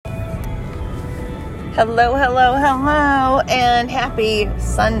Hello, hello, hello, and happy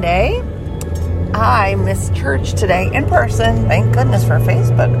Sunday. I missed church today in person. Thank goodness for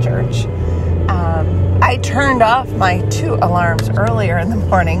Facebook church. I turned off my 2 alarms earlier in the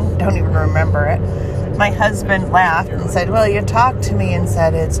morning. Don't even remember it. My husband laughed and said, well, you talked to me and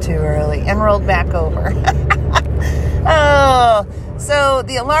said it's too early, and rolled back over. So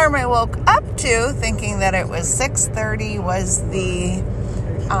the alarm I woke up to, thinking that it was 6:30, was the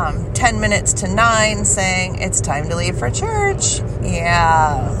 10 minutes to 9 saying it's time to leave for church.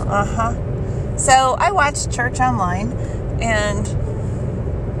 Yeah, So I watched church online, and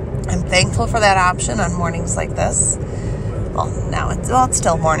I'm thankful for that option on mornings like this. Well, now it's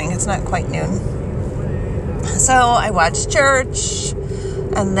still morning. It's not quite noon. So I watched church,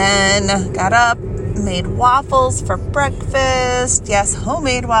 and then got up, made waffles for breakfast. Yes,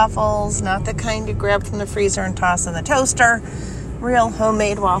 homemade waffles, not the kind you grab from the freezer and toss in the toaster. Real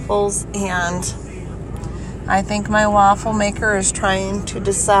homemade waffles. And I think my waffle maker is trying to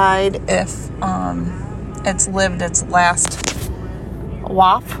decide if it's lived its last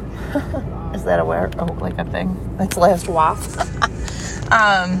waff. Is that a word? Oh, like a thing? Its last waff.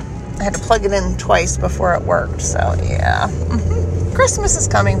 I had to plug it in twice before it worked. So yeah. Christmas is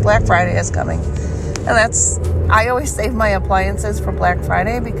coming. Black Friday is coming. And I always save my appliances for Black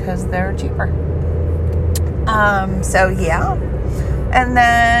Friday because they're cheaper. So yeah. And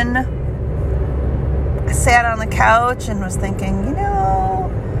then I sat on the couch and was thinking,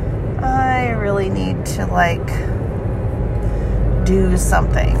 I really need to do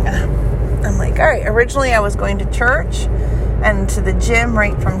something. I'm like, all right, originally I was going to church and to the gym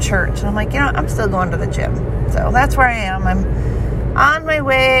right from church. And I'm like, I'm still going to the gym. So that's where I am. I'm on my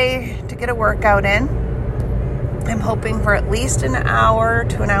way to get a workout in. I'm hoping for at least an hour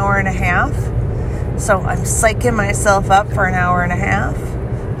to an hour and a half. So I'm psyching myself up for an hour and a half.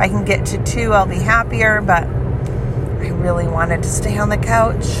 If I can get to 2, I'll be happier, but I really wanted to stay on the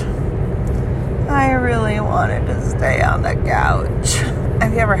couch.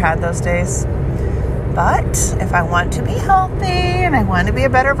 Have you ever had those days? But if I want to be healthy and I want to be a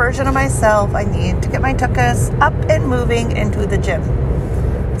better version of myself, I need to get my tuchus up and moving into the gym.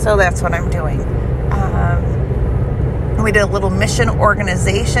 So that's what I'm doing. We did a little mission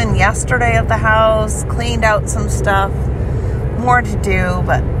organization yesterday at the house, cleaned out some stuff, more to do,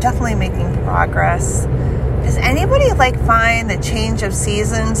 but definitely making progress. Does anybody find the change of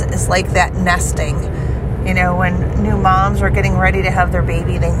seasons is like that nesting? When new moms are getting ready to have their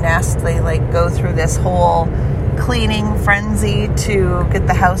baby, they nest, they go through this whole cleaning frenzy to get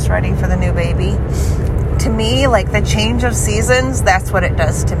the house ready for the new baby. To me, the change of seasons, that's what it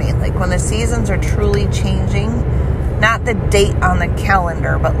does to me. When the seasons are truly changing, not the date on the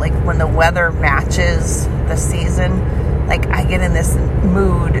calendar, but when the weather matches the season, I get in this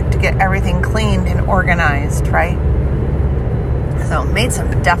mood to get everything cleaned and organized, right? So made some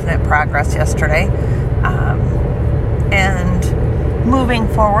definite progress yesterday. And moving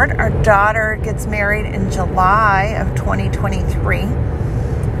forward, our daughter gets married in July of 2023.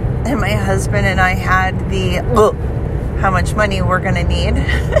 And my husband and I had how much money we're going to need.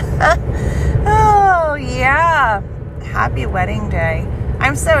 Oh, yeah. Happy wedding day.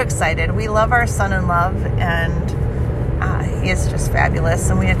 I'm so excited. We love our son-in-law, and he is just fabulous,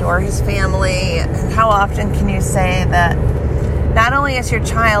 and we adore his family. And how often can you say that not only is your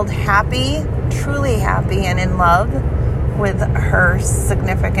child happy, truly happy and in love with her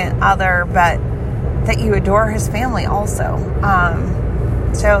significant other, but that you adore his family also.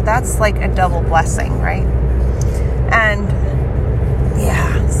 So that's a double blessing, right? And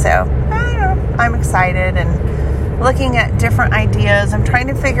yeah, so I don't know, I'm excited and looking at different ideas. I'm trying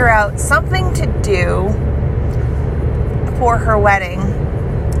to figure out something to do for her wedding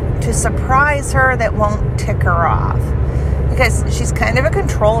to surprise her that won't tick her off. Because she's kind of a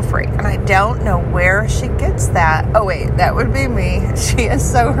control freak, and I don't know where she gets that. Oh, wait, that would be me. She is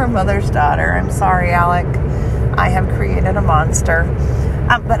so her mother's daughter. I'm sorry, Alec. I have created a monster.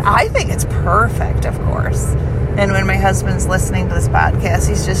 But I think it's perfect, of course. And when my husband's listening to this podcast,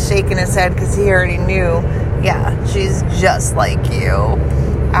 he's just shaking his head because he already knew, yeah, she's just like you.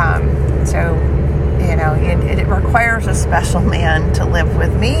 It requires a special man to live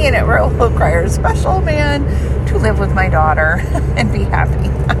with me, and it requires a special man to live with my daughter and be happy.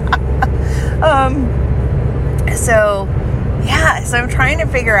 So I'm trying to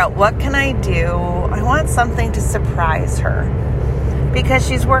figure out what can I do. I want something to surprise her because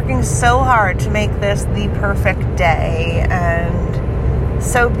she's working so hard to make this the perfect day and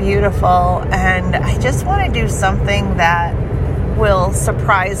so beautiful, and I just want to do something that will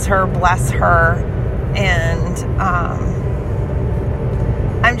surprise her, bless her, and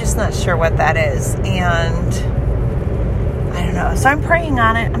I'm just not sure what that is. And I don't know. So I'm praying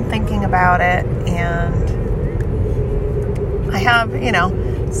on it. I'm thinking about it. And I have,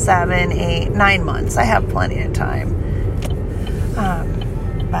 7, 8, 9 months. I have plenty of time.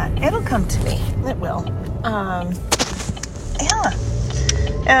 But it'll come to me. It will. Yeah.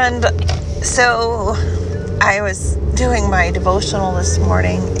 And so I was doing my devotional this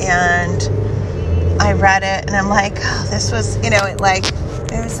morning, and I read it, and I'm like, oh, this was, it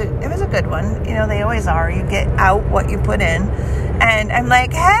was a good one. They always are. You get out what you put in. And I'm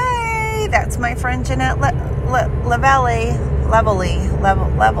like, hey, that's my friend Jeanette Levely.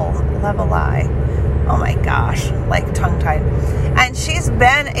 Oh my gosh, like tongue-tied. And she's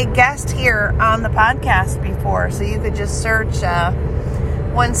been a guest here on the podcast before. So you could just search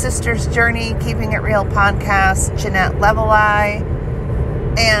One Sister's Journey, Keeping It Real podcast, Jeanette Levely.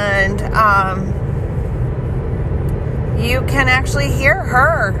 And you can actually hear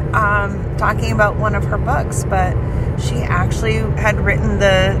her talking about one of her books. But she actually had written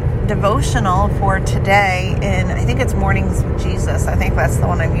the devotional for today in, I think it's Mornings with Jesus. I think that's the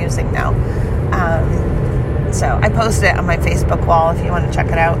one I'm using now. So I posted it on my Facebook wall if you want to check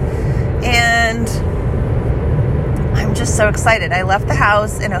it out. And I'm just so excited. I left the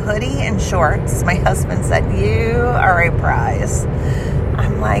house in a hoodie and shorts. My husband said, you are a prize.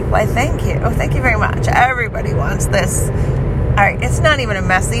 I'm like, why, thank you. Oh, thank you very much. Everybody wants this. All right, it's not even a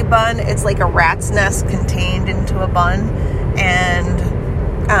messy bun. It's like a rat's nest contained into a bun. And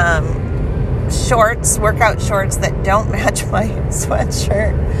shorts, workout shorts that don't match my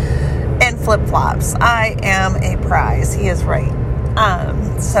sweatshirt, and flip-flops. I am a prize. He is right.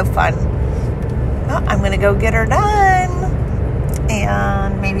 So fun. Well, I'm going to go get her done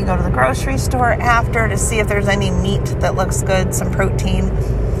and maybe go to the grocery store after to see if there's any meat that looks good, some protein.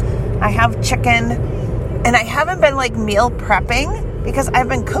 I have chicken, and I haven't been meal prepping because I've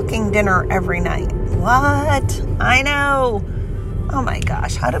been cooking dinner every night. What? I know. Oh my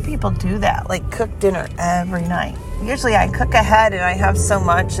gosh, how do people do that? Cook dinner every night. Usually I cook ahead and I have so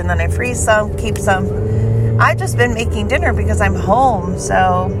much, and then I freeze some, keep some. I've just been making dinner because I'm home,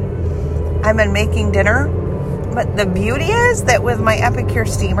 so I've been making dinner. But the beauty is that with my Epicure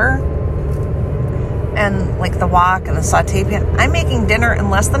steamer and the wok and the saute pan, I'm making dinner in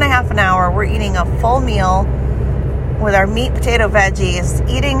less than a half an hour. We're eating a full meal with our meat, potato, veggies,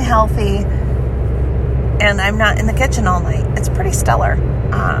 eating healthy, and I'm not in the kitchen all night. It's pretty stellar.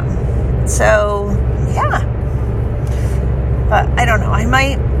 So, yeah. But I don't know. I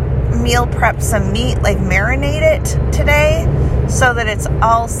might meal prep some meat, marinate it today so that it's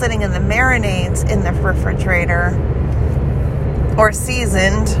all sitting in the marinades in the refrigerator or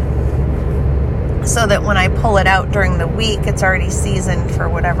seasoned so that when I pull it out during the week, it's already seasoned for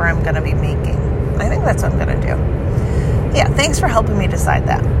whatever I'm going to be making. I think that's what I'm going to do. Yeah, thanks for helping me decide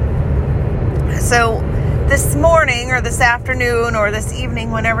that. So this morning or this afternoon or this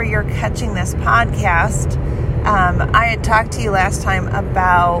evening, whenever you're catching this podcast, I had talked to you last time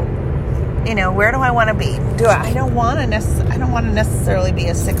about, where do I want to be? I don't want to necessarily be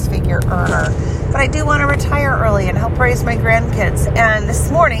a 6-figure earner, but I do want to retire early and help raise my grandkids. And this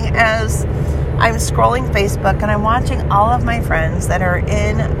morning, as I'm scrolling Facebook and I'm watching all of my friends that are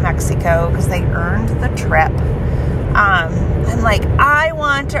in Mexico because they earned the trip, I'm like, I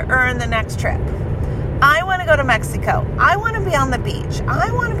want to earn the next trip. I want to go to Mexico. I want to be on the beach.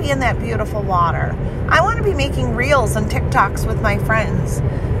 I want to be in that beautiful water. I want to be making reels and TikToks with my friends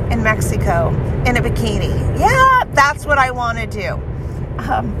in Mexico in a bikini. Yeah, that's what I want to do.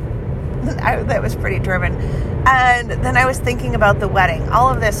 That was pretty driven. And then I was thinking about the wedding. All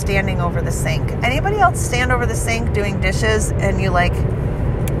of this standing over the sink. Anybody else stand over the sink doing dishes and you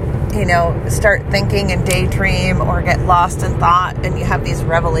start thinking and daydream or get lost in thought and you have these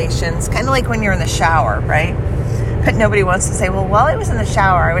revelations, kind of like when you're in the shower, right? But nobody wants to say, well, while I was in the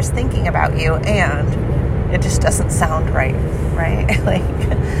shower, I was thinking about you, and it just doesn't sound right?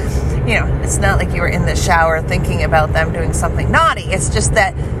 It's not like you were in the shower thinking about them doing something naughty. It's just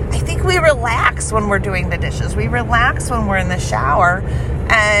that I think we relax when we're doing the dishes. We relax when we're in the shower,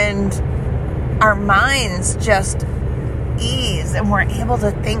 and our minds just ease and we're able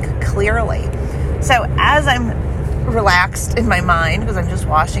to think clearly. So as I'm relaxed in my mind because I'm just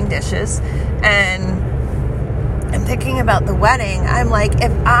washing dishes and I'm thinking about the wedding, I'm like,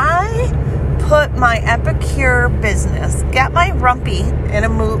 if I put my Epicure business, get my rumpy in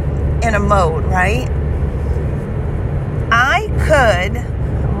a mode, right? I could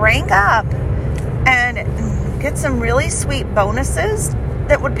rank up and get some really sweet bonuses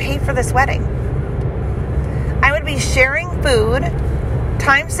that would pay for this wedding. I would be sharing food,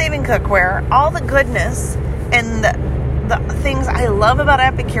 time-saving cookware, all the goodness, and the things I love about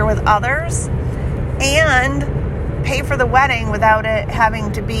Epicure with others and pay for the wedding without it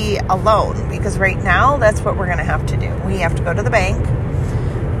having to be a loan, because right now that's what we're going to have to do. We have to go to the bank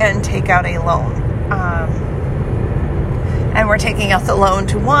and take out a loan. And we're taking out the loan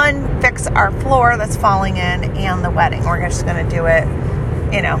to, one, fix our floor that's falling in and the wedding. We're just going to do it,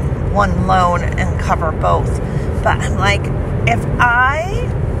 one loan and cover both. But I'm like, if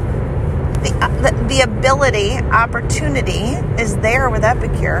the ability, opportunity is there with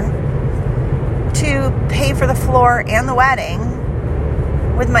Epicure to pay for the floor and the wedding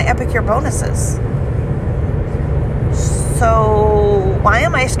with my Epicure bonuses. So why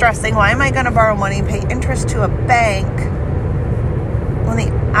am I stressing? Why am I going to borrow money and pay interest to a bank when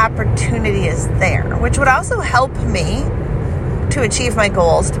the opportunity is there? Which would also help me to achieve my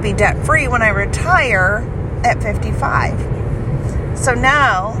goals, to be debt-free when I retire at 55. So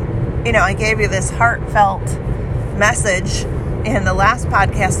now, I gave you this heartfelt message in the last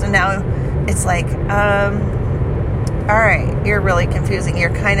podcast, and now it's like, all right, you're really confusing.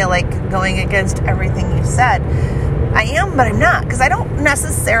 You're kind of like going against everything you said. I am, but I'm not, because I don't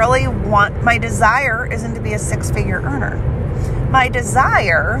necessarily want, my desire isn't to be a six-figure earner. My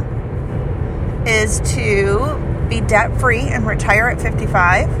desire is to be debt-free and retire at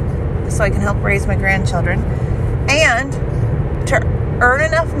 55 so I can help raise my grandchildren, and to earn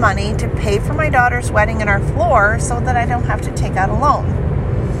enough money to pay for my daughter's wedding and our floor so that I don't have to take out a loan.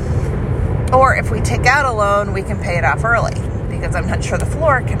 Or if we take out a loan, we can pay it off early, because I'm not sure the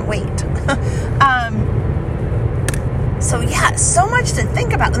floor can wait. So yeah, so much to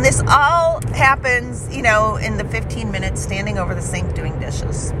think about. And this all happens, in the 15 minutes standing over the sink doing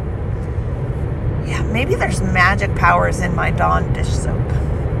dishes. Yeah, maybe there's magic powers in my Dawn dish soap.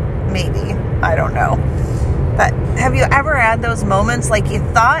 Maybe. I don't know. But have you ever had those moments like you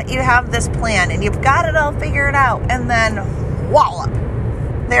thought you have this plan and you've got it all figured out, and then wallop,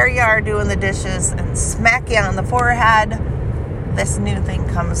 there you are doing the dishes, and smack you on the forehead, this new thing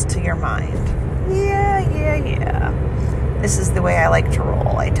comes to your mind. Yeah. This is the way I like to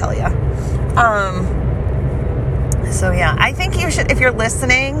roll, I tell you. So yeah, I think you should, if you're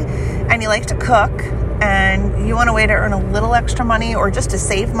listening and you like to cook and you want a way to earn a little extra money or just to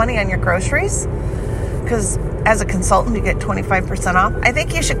save money on your groceries, because as a consultant you get 25% off, I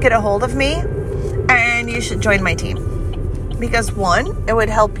think you should get a hold of me and you should join my team. Because one, it would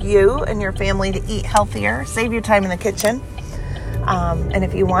help you and your family to eat healthier, save you time in the kitchen. And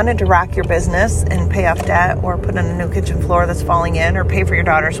if you wanted to rock your business and pay off debt, or put in a new kitchen floor that's falling in, or pay for your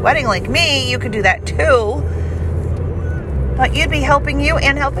daughter's wedding like me, you could do that too. But you'd be helping you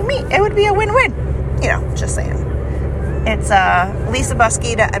and helping me. It would be a win-win. Just saying. It's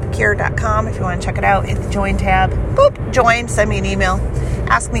lisabusky.epicure.com if you want to check it out. Hit the join tab. Boop, join, send me an email.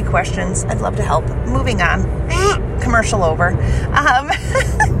 Ask me questions. I'd love to help. Moving on. Commercial over.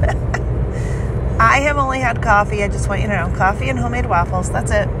 I have only had coffee. I just want you to know, coffee and homemade waffles. That's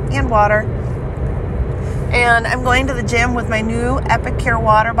it. And water. And I'm going to the gym with my new Epicure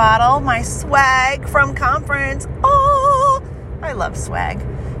water bottle, my swag from conference. Oh, I love swag.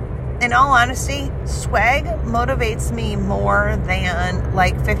 In all honesty, swag motivates me more than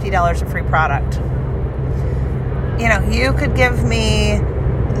like $50 of free product. You could give me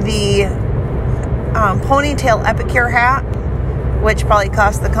the ponytail Epicure hat, which probably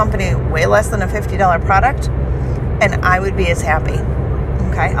cost the company way less than a $50 product, and I would be as happy.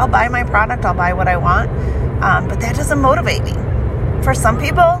 Okay, I'll buy my product, I'll buy what I want, but that doesn't motivate me. For some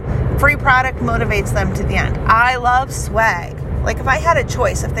people, free product motivates them to the end. I love swag. Like if I had a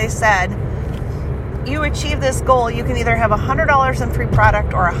choice, if they said, you achieve this goal, you can either have $100 in free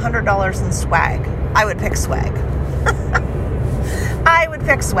product or $100 in swag, I would pick swag. I would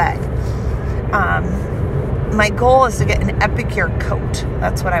pick swag. My goal is to get an Epicure coat.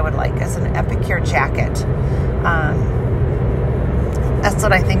 That's what I would like, as an Epicure jacket. That's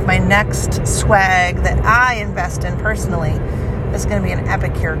what I think my next swag that I invest in personally is going to be, an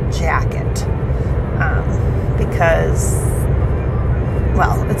Epicure jacket. Because,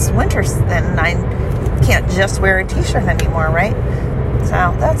 well, it's winter and I can't just wear a t-shirt anymore, right?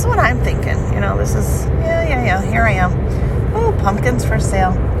 So that's what I'm thinking. This is, yeah, here I am. Oh, pumpkins for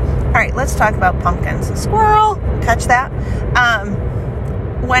sale. All right, let's talk about pumpkins. Squirrel, catch that?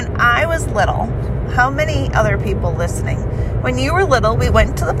 When I was little, how many other people listening? When you were little, we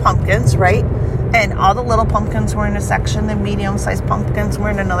went to the pumpkins, right? And all the little pumpkins were in a section, the medium-sized pumpkins were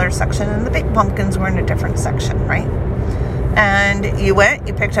in another section, and the big pumpkins were in a different section, right? And you went,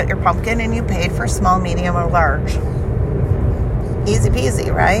 you picked out your pumpkin, and you paid for small, medium, or large. Easy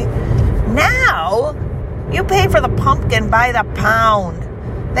peasy, right? Now, you pay for the pumpkin by the pound.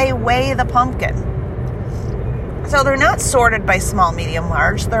 They weigh the pumpkin. So they're not sorted by small, medium,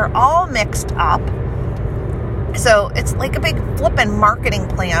 large. They're all mixed up. So it's like a big flippin' marketing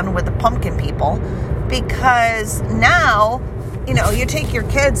plan with the pumpkin people, because now, you take your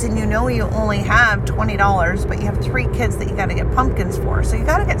kids and you only have $20, but you have 3 kids that you got to get pumpkins for. So you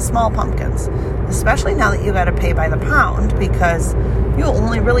got to get small pumpkins, especially now that you got to pay by the pound, because you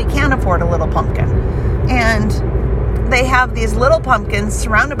only really can afford a little pumpkin. And they have these little pumpkins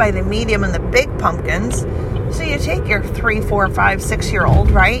surrounded by the medium and the big pumpkins. So you take your 3, 4, 5,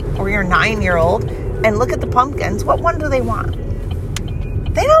 6-year-old, right? Or your 9-year-old, and look at the pumpkins. What one do they want?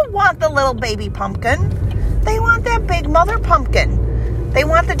 They don't want the little baby pumpkin. They want that big mother pumpkin. They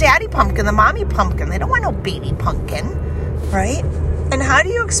want the daddy pumpkin, the mommy pumpkin. They don't want no baby pumpkin, right? And how do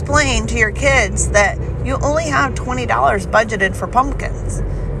you explain to your kids that you only have $20 budgeted for pumpkins?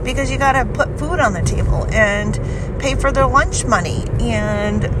 Because you got to put food on the table and pay for their lunch money.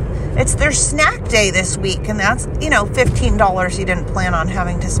 And it's their snack day this week. And that's, $15 you didn't plan on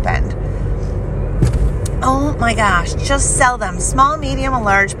having to spend. Oh my gosh, just sell them. Small, medium, and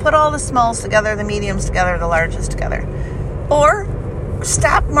large. Put all the smalls together, the mediums together, the larges together. Or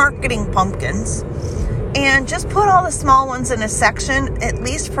stop marketing pumpkins and just put all the small ones in a section, at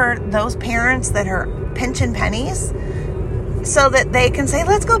least for those parents that are pinching pennies, so that they can say,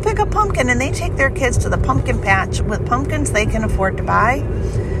 let's go pick a pumpkin. And they take their kids to the pumpkin patch with pumpkins they can afford to buy.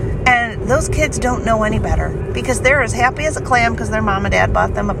 And those kids don't know any better, because they're as happy as a clam because their mom and dad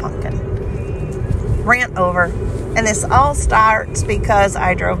bought them a pumpkin. Rant over. And this all starts because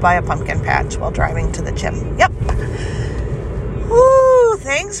I drove by a pumpkin patch while driving to the gym. Yep. Woo,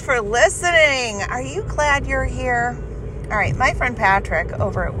 thanks for listening. Are you glad you're here? All right, my friend Patrick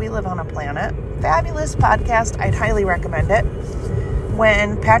over at We Live on a Planet, fabulous podcast. I'd highly recommend it.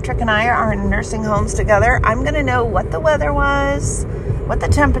 When Patrick and I are in nursing homes together, I'm going to know what the weather was, what the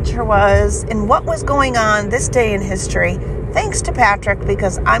temperature was, and what was going on this day in history. Thanks to Patrick,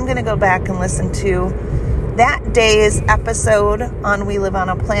 because I'm going to go back and listen to that day's episode on We Live on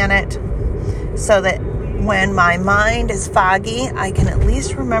a Planet, so that when my mind is foggy, I can at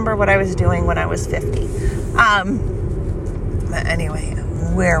least remember what I was doing when I was 50. But anyway,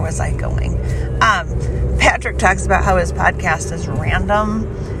 where was I going? Patrick talks about how his podcast is random.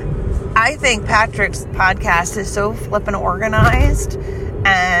 I think Patrick's podcast is so flippin' organized,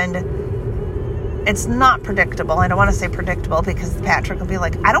 and it's not predictable. I don't want to say predictable, because Patrick will be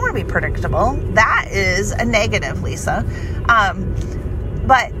like, I don't want to be predictable. That is a negative, Lisa.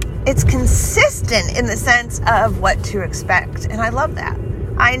 But it's consistent in the sense of what to expect. And I love that.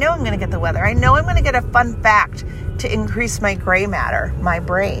 I know I'm going to get the weather. I know I'm going to get a fun fact to increase my gray matter, my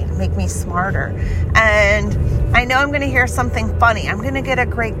brain, make me smarter. And I know I'm going to hear something funny. I'm going to get a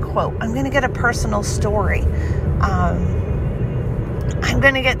great quote. I'm going to get a personal story. I'm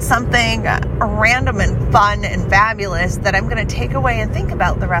going to get something random and fun and fabulous that I'm going to take away and think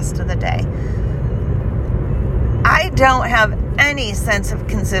about the rest of the day. I don't have any sense of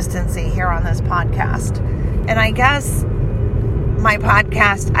consistency here on this podcast. And I guess my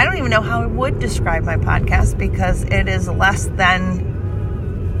podcast, I don't even know how I would describe my podcast, because it is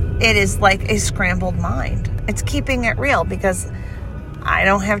like a scrambled mind. It's keeping it real, because I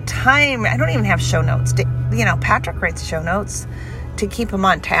don't have time. I don't even have show notes. Patrick writes show notes to keep him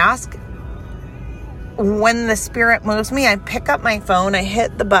on task. When the spirit moves me, I pick up my phone, I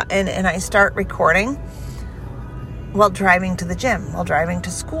hit the button, and I start recording while driving to the gym, while driving to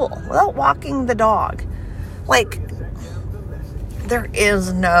school, without walking the dog. Like, there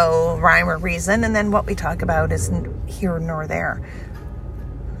is no rhyme or reason, and then what we talk about is here nor there.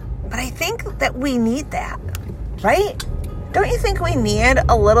 But I think that we need that, right? Don't you think we need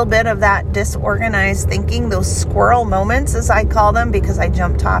a little bit of that disorganized thinking, those squirrel moments, as I call them, because I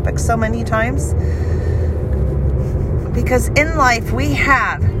jump topics so many times? Because in life, we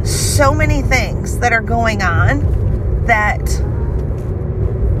have so many things that are going on that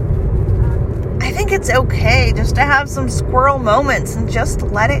I think it's okay just to have some squirrel moments and just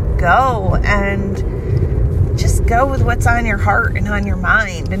let it go, and just go with what's on your heart and on your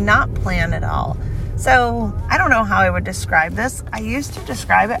mind, and not plan it all. So I don't know how I would describe this. I used to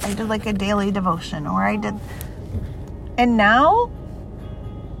describe it. I did like a daily devotion, and now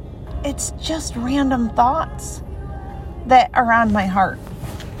it's just random thoughts that are on my heart.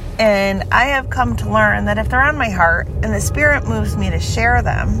 And I have come to learn that if they're on my heart and the Spirit moves me to share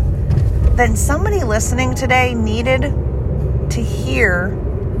them, then somebody listening today needed to hear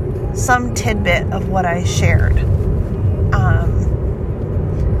some tidbit of what I shared.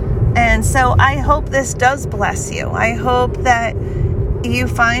 And so I hope this does bless you. I hope that you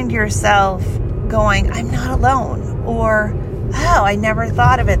find yourself going, I'm not alone, or, oh, I never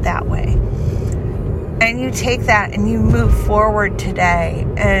thought of it that way. And you take that and you move forward today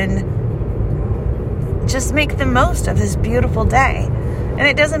and just make the most of this beautiful day. And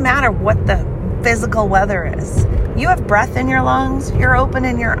it doesn't matter what the physical weather is. You have breath in your lungs. You're open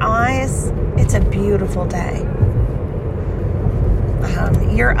in your eyes. It's a beautiful day.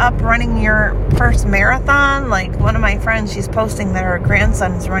 You're up running your first marathon. Like one of my friends, she's posting that her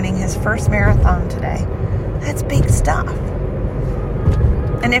grandson's running his first marathon today. That's big stuff.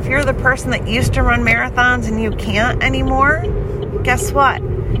 And if you're the person that used to run marathons and you can't anymore, guess what?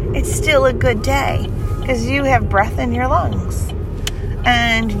 It's still a good day because you have breath in your lungs.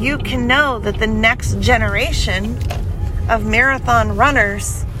 And you can know that the next generation of marathon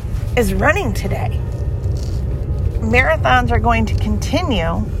runners is running today. Marathons are going to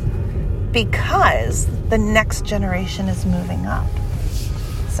continue because the next generation is moving up.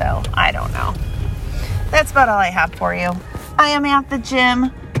 So, I don't know. That's about all I have for you. I am at the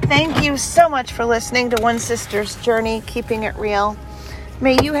gym. Thank you so much for listening to One Sister's Journey, Keeping It Real.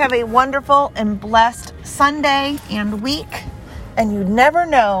 May you have a wonderful and blessed Sunday and week, and you never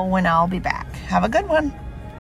know when I'll be back. Have a good one.